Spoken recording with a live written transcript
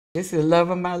This is the love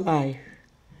of my life.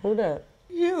 Who that?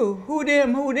 You. Who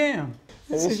them? Who them?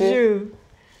 This is shit? you.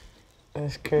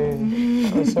 That's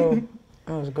crazy. That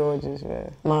was gorgeous,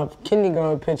 man. My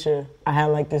kindergarten picture, I had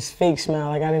like this fake smile,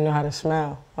 like I didn't know how to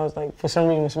smile. I was like, for some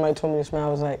reason, when somebody told me to smile,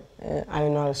 I was like, I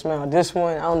didn't know how to smile. This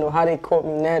one, I don't know how they caught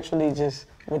me naturally, just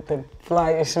with the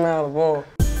flyest smile of all.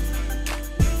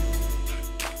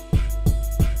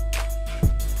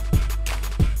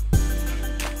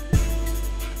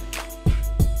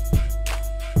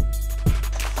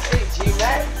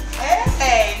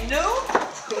 Hey, new.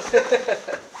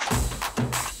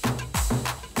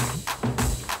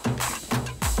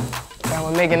 Now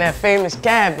we're making that famous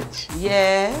cabbage.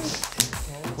 Yes.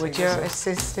 With your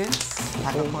assistance.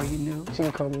 I can call you New. She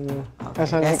can call me New. Okay,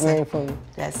 That's her nickname for me.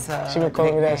 That's she been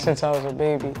calling me that since I was a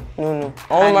baby. Nunu.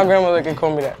 Only my grandmother can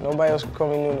call me that. Nobody else can call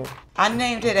me Nunu. I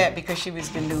named her that because she was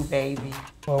the new baby.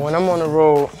 Well, when I'm on the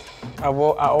road, I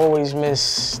always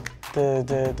miss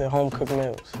the home cooked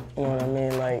meals. You know what I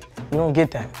mean? Like, you don't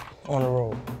get that on the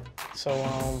road. So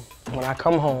when I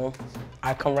come home,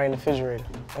 I come right in the refrigerator.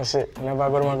 That's it. Whenever I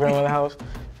go to my grandmother's house,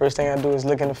 first thing I do is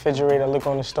look in the refrigerator, look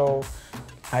on the stove.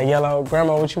 I yell out,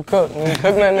 "Grandma, what you cook? You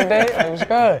cook nothing today?" It was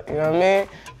good. You know what I mean?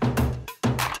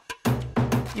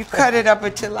 You cut it up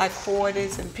into like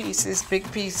quarters and pieces,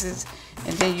 big pieces,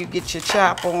 and then you get your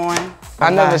chop on.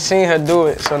 I never seen her do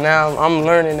it, so now I'm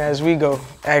learning as we go,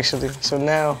 actually. So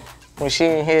now, when she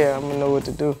ain't here, I'm gonna know what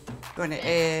to do. Gonna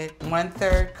add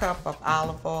 1/3 cup of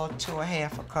olive oil to a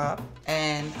 1/2 cup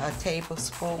and a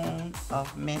tablespoon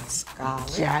of minced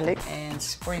garlic. And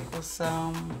sprinkle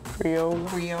some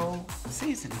creole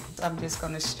seasoning. I'm just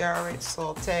gonna stir it,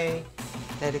 saute,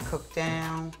 let it cook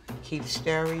down, keep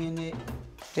stirring it.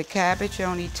 The cabbage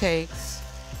only takes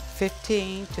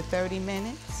 15 to 30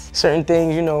 minutes. Certain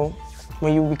things, you know,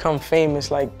 when you become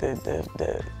famous, like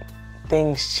the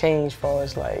things change for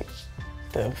us, like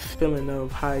the feeling of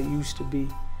how it used to be.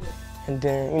 And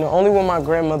then, you know, only with my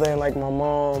grandmother and like my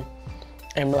mom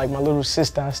and like my little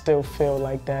sister, I still feel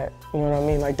like that. You know what I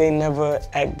mean? Like they never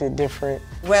acted different.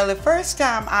 Well, the first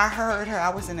time I heard her, I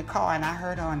was in the car and I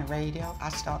heard her on the radio,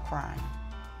 I started crying.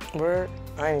 Word?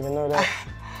 I didn't even know that.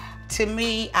 To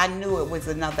me, I knew it was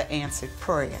another answered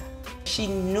prayer. She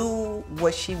knew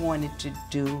what she wanted to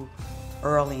do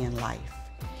early in life.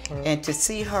 And to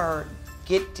see her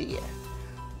get there,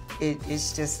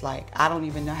 it's just like, I don't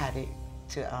even know how to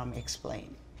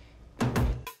explain it.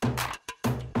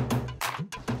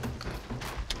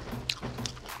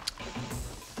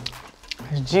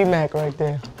 That's G-Mac right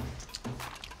there.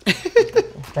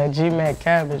 That G-Mac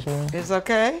cabbage, man. It's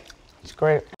okay? It's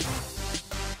great.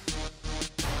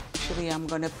 Actually, I'm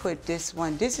gonna put this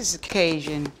one. This is a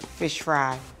Cajun fish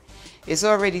fry. It's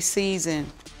already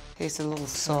seasoned. Tastes a little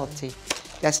salty.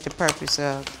 That's the purpose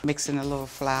of mixing a little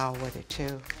flour with it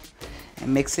too.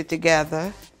 And mix it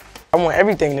together. I want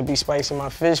everything to be spicy. My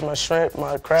fish, my shrimp,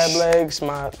 my crab legs,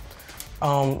 my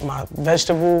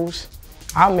vegetables.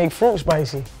 I'll make fruit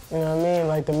spicy. You know what I mean?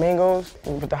 Like the mangoes,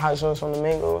 you put the hot sauce on the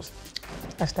mangoes.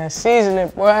 That's that seasoning,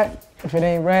 boy. If it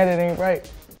ain't right, it ain't right.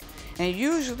 And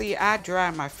usually I dry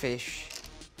my fish,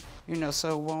 you know,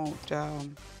 so it won't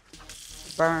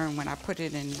burn when I put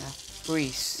it in the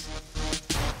grease.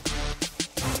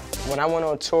 When I went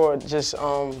on tour just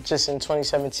in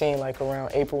 2017, like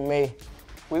around April, May,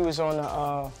 we was on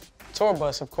a tour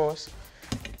bus, of course.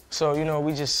 So, you know,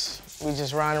 we just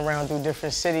riding around through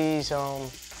different cities.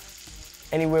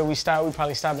 Anywhere we stop, we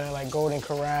probably stopped at like Golden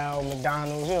Corral,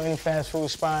 McDonald's, you know, any fast food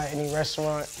spot, any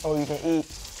restaurant, all you can eat.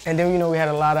 And then, you know, we had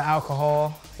a lot of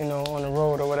alcohol, you know, on the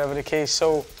road or whatever the case.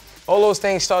 So all those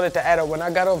things started to add up. When I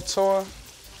got off tour,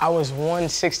 I was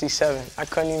 167. I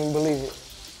couldn't even believe it.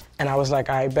 And I was like,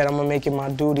 I bet I'm gonna make it my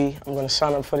duty. I'm gonna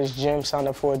sign up for this gym, sign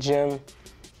up for a gym,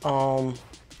 and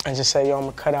just say, yo, I'm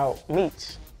gonna cut out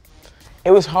meats. It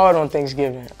was hard on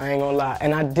Thanksgiving, I ain't gonna lie.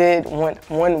 And I did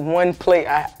one plate,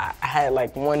 I had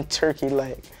like one turkey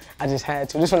leg. I just had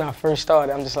to. This when I first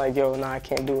started, I'm just like, yo, nah, I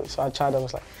can't do it. So I tried to, I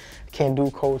was like, I can't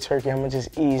do cold turkey, I'm gonna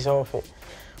just ease off it.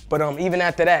 But even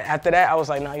after that, I was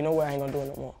like, nah, you know what, I ain't gonna do it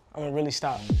no more. I'm gonna really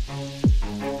stop.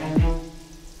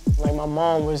 Like my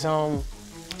mom was,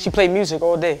 she played music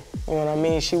all day, you know what I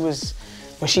mean?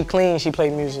 When she cleaned, she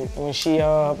played music. When she,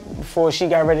 before she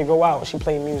got ready to go out, she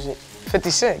played music. 50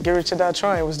 Cent, Get Rich or Die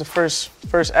Trying was the first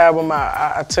album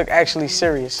I took actually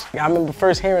serious. I remember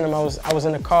first hearing him, I was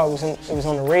in the car, it was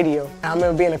on the radio. I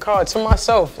remember being in the car to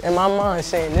myself, in my mind,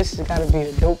 saying, this has gotta be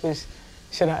the dopest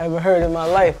shit I ever heard in my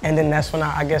life. And then that's when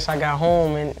I guess I got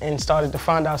home and started to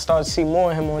find out, started to see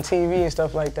more of him on TV and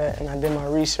stuff like that, and I did my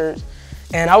research.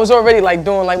 And I was already like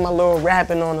doing like my little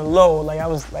rapping on the low, like I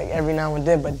was like every now and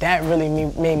then, but that really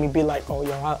made me be like, oh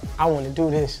yo, I want to do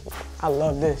this. I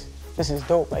love this. This is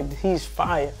dope. Like he's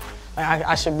fire. Like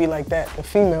I should be like that, the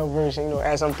female version, you know,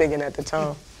 as I'm thinking at the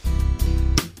time.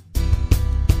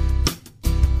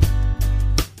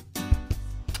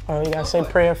 Oh, you gotta say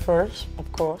prayer first, of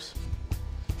course.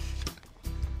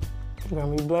 You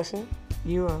gonna be blessing?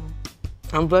 You are.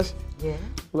 I'm blessed? Yeah.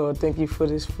 Lord, thank you for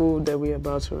this food that we're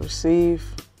about to receive.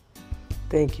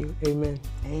 Thank you. Amen.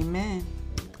 Amen.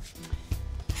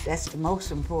 That's the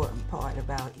most important part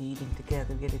about eating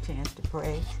together. Get a chance to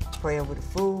pray over the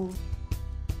food.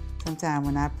 Sometimes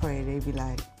when I pray, they be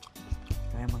like,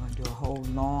 am I gonna do a whole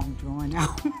long, drawn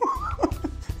out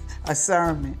a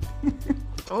sermon?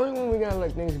 Only when we got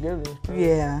like Thanksgiving.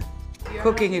 Yeah.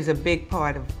 Cooking is a big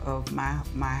part of my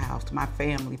house, my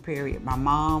family, period. My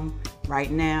mom, right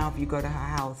now, if you go to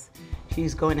her house,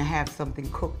 she's going to have something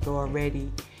cooked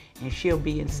already, and she'll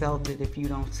be insulted if you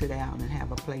don't sit down and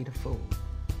have a plate of food.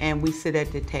 And we sit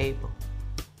at the table.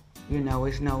 You know,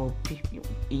 it's no people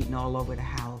eating all over the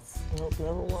house. Nope,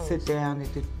 never was. Sit down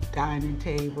at the dining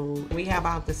table. We have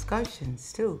our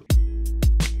discussions, too.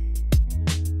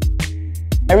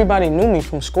 Everybody knew me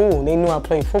from school. They knew I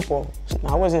played football.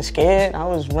 I wasn't scared. I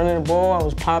was running the ball. I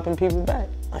was popping people back.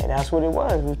 Like, that's what it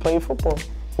was. We played football.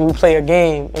 We play a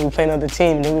game and we play another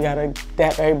team, and then we gotta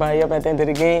dap everybody up at the end of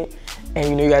the game. And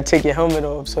you know, you gotta take your helmet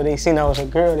off. So they seen I was a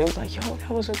girl. They was like, yo, that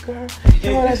was a girl.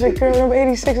 Yo, that's a girl. Number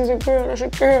 86 is a girl. That's a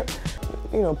girl.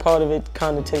 You know, part of it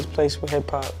kind of takes place with hip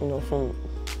hop, you know, from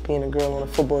being a girl on a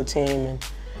football team and,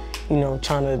 you know,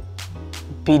 trying to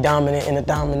be dominant in a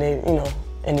dominant, you know,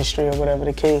 industry or whatever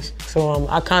the case. So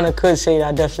I kind of could say that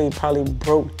I definitely probably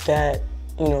broke that,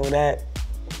 you know, that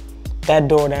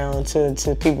door down to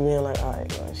people being like, all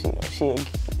right, well, she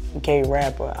a gay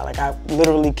rapper. Like I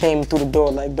literally came through the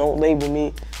door like, don't label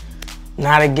me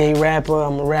not a gay rapper,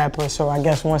 I'm a rapper. So I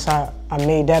guess once I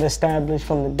made that established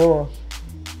from the door,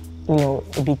 you know,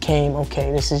 it became,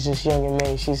 okay, this is just Young and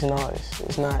May, she's an artist.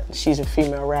 It's not, she's a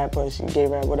female rapper, she's a gay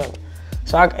rapper, whatever.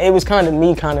 So it was kind of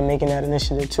me making that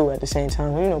initiative too at the same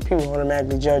time. You know, people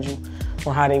automatically judge you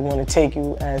on how they want to take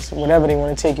you as, whatever they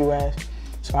want to take you as.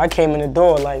 So I came in the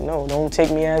door like, no, don't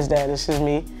take me as that, this is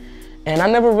me. And I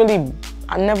never really,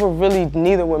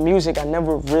 neither with music, I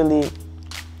never really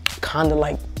kind of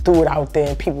like threw it out there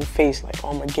in people's face like, oh,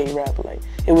 I'm a gay rapper. Like,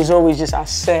 it was always just, I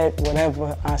said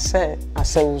whatever I said. I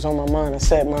said what was on my mind, I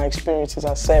said my experiences,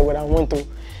 I said what I went through.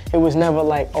 It was never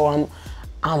like, oh, I'm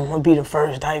gonna be the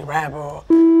first dyke rapper.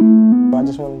 I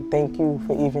just want to thank you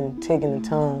for even taking the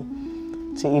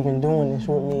time to even doing this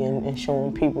with me and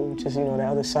showing people just, you know, the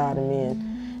other side of me.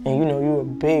 And you know, you're a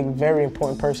big, very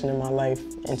important person in my life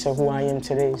and to who I am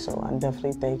today. So I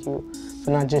definitely thank you for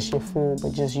not just your food,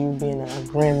 but just you being a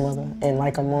grandmother and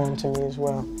like a mom to me as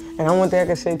well. And one thing I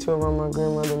can say too about my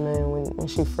grandmother, man, when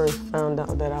she first found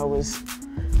out that I was,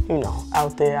 you know,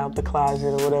 out there, out the closet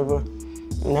or whatever,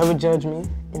 never judge me.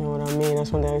 You know what I mean?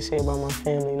 That's one thing I say about my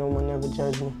family. No one never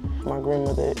judged me. My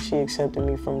grandmother, she accepted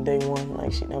me from day one.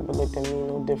 Like, she never looked at me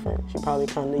no different. She probably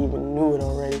kind of even knew it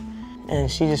already. And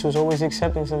she just was always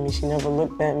accepting of me. She never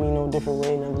looked at me no different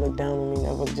way, never looked down on me,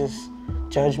 never just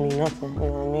judged me, nothing. You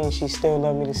know what I mean? She still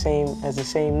loved me the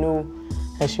same knew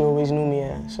as she always knew me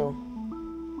as. So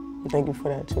thank you for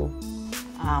that too.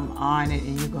 I'm honored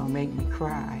and you're gonna make me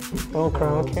cry. Don't cry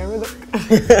on camera though.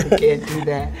 I can't do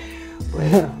that.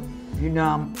 But you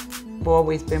know, I've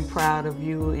always been proud of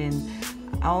you, and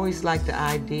I always like the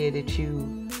idea that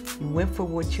you went for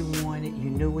what you wanted, you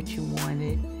knew what you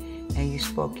wanted, and you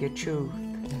spoke your truth.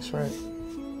 That's right.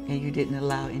 And you didn't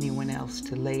allow anyone else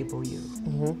to label you.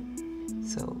 Mm-hmm.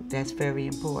 So that's very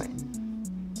important.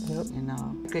 Yep. You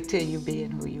know, continue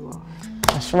being who you are.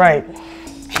 That's right.